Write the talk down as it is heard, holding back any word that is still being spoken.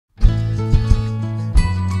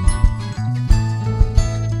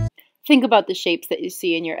Think about the shapes that you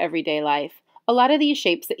see in your everyday life. A lot of these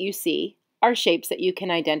shapes that you see are shapes that you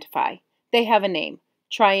can identify. They have a name: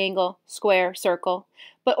 triangle, square, circle.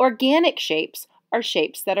 But organic shapes are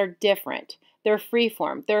shapes that are different. They're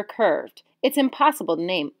freeform, they're curved. It's impossible to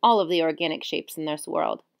name all of the organic shapes in this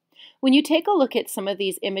world. When you take a look at some of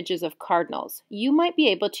these images of cardinals, you might be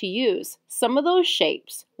able to use some of those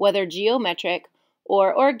shapes, whether geometric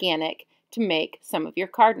or organic, to make some of your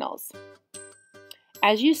cardinals.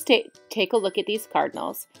 As you take a look at these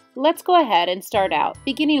cardinals, let's go ahead and start out,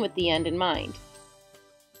 beginning with the end in mind.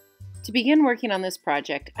 To begin working on this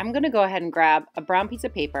project, I'm going to go ahead and grab a brown piece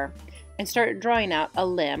of paper and start drawing out a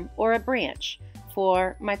limb or a branch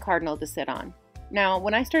for my cardinal to sit on. Now,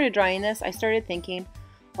 when I started drawing this, I started thinking,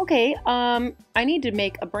 okay, I need to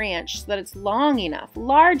make a branch so that it's long enough,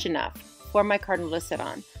 large enough for my cardinal to sit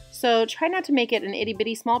on. So try not to make it an itty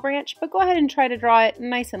bitty small branch, but go ahead and try to draw it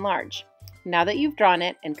nice and large. Now that you've drawn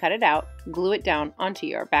it and cut it out, glue it down onto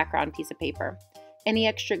your background piece of paper. Any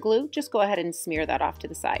extra glue, just go ahead and smear that off to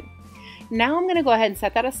the side. Now I'm going to go ahead and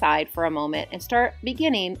set that aside for a moment and start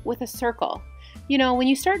beginning with a circle. You know, when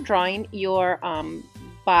you start drawing your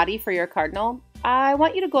body for your cardinal, I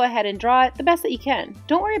want you to go ahead and draw it the best that you can.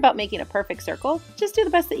 Don't worry about making a perfect circle, just do the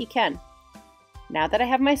best that you can. Now that I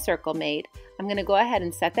have my circle made, I'm going to go ahead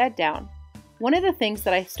and set that down. One of the things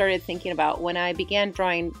that I started thinking about when I began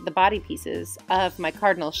drawing the body pieces of my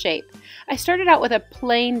cardinal shape, I started out with a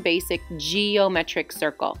plain basic geometric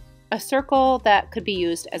circle, a circle that could be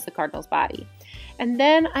used as the cardinal's body. And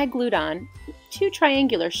then I glued on two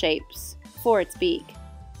triangular shapes for its beak.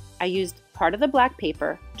 I used part of the black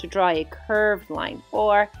paper to draw a curved line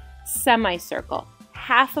or semicircle,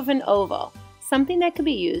 half of an oval, something that could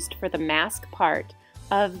be used for the mask part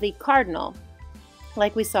of the cardinal,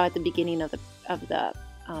 like we saw at the beginning of the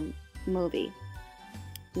movie.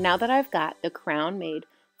 Now that I've got the crown made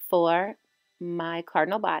for my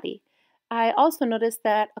cardinal body, I also noticed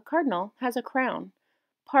that a cardinal has a crown.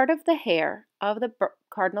 Part of the hair of the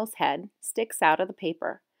cardinal's head sticks out of the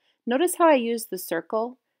paper. Notice how I used the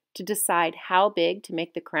circle to decide how big to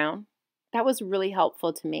make the crown? That was really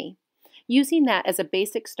helpful to me. Using that as a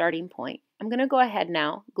basic starting point, I'm going to go ahead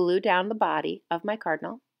now, glue down the body of my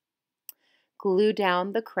cardinal, glue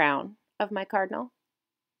down the crown of my cardinal.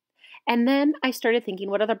 And then I started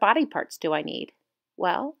thinking, what other body parts do I need?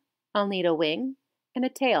 Well, I'll need a wing and a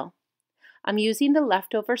tail. I'm using the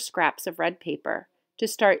leftover scraps of red paper to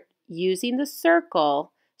start using the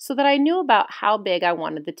circle so that I knew about how big I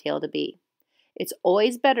wanted the tail to be. It's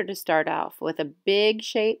always better to start off with a big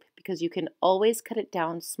shape because you can always cut it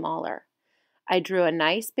down smaller. I drew a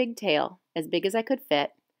nice big tail, as big as I could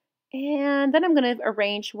fit, and then I'm going to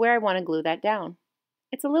arrange where I want to glue that down.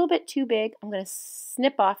 It's a little bit too big. I'm going to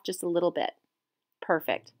snip off just a little bit.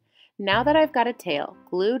 Perfect. Now that I've got a tail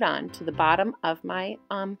glued on to the bottom of my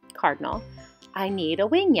cardinal, I need a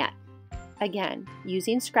wing yet. Again,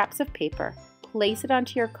 using scraps of paper, place it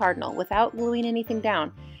onto your cardinal without gluing anything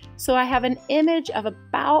down. So I have an image of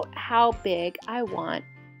about how big I want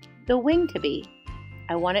the wing to be.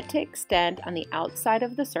 I want it to extend on the outside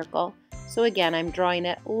of the circle. So again, I'm drawing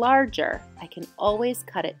it larger. I can always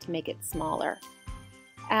cut it to make it smaller.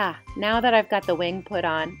 Now that I've got the wing put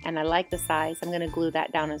on and I like the size, I'm going to glue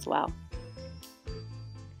that down as well.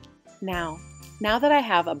 Now that I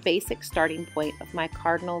have a basic starting point of my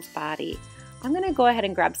cardinal's body, I'm going to go ahead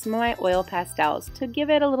and grab some of my oil pastels to give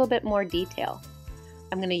it a little bit more detail.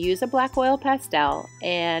 I'm going to use a black oil pastel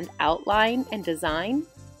and outline and design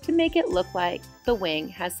to make it look like the wing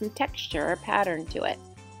has some texture or pattern to it.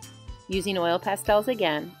 Using oil pastels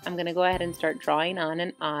again, I'm going to go ahead and start drawing on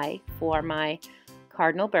an eye for my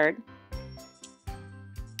cardinal bird.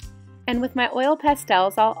 And with my oil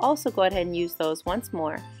pastels, I'll also go ahead and use those once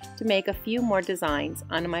more to make a few more designs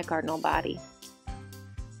onto my cardinal body.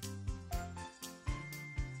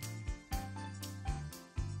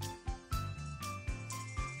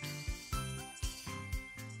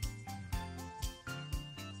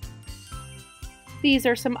 These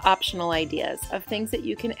are some optional ideas of things that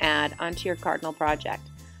you can add onto your cardinal project.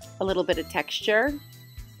 A little bit of texture,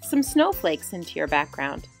 some snowflakes into your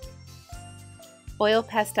background. Oil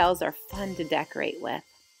pastels are fun to decorate with.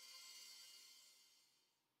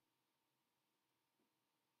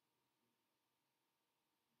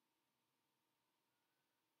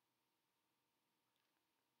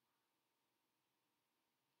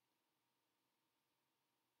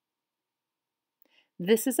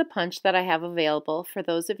 This is a punch that I have available for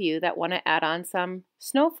those of you that want to add on some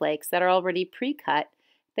snowflakes that are already pre-cut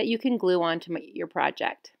that you can glue onto your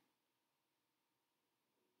project.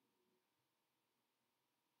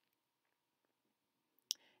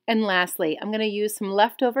 And lastly, I'm going to use some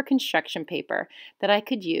leftover construction paper that I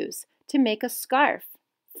could use to make a scarf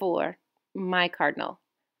for my cardinal.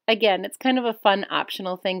 Again, it's kind of a fun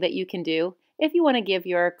optional thing that you can do if you want to give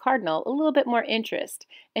your cardinal a little bit more interest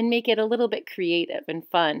and make it a little bit creative and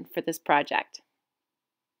fun for this project.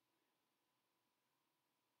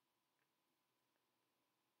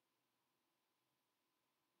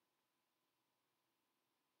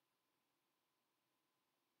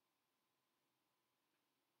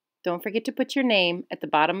 Don't forget to put your name at the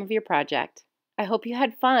bottom of your project. I hope you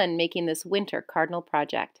had fun making this winter cardinal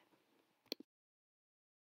project.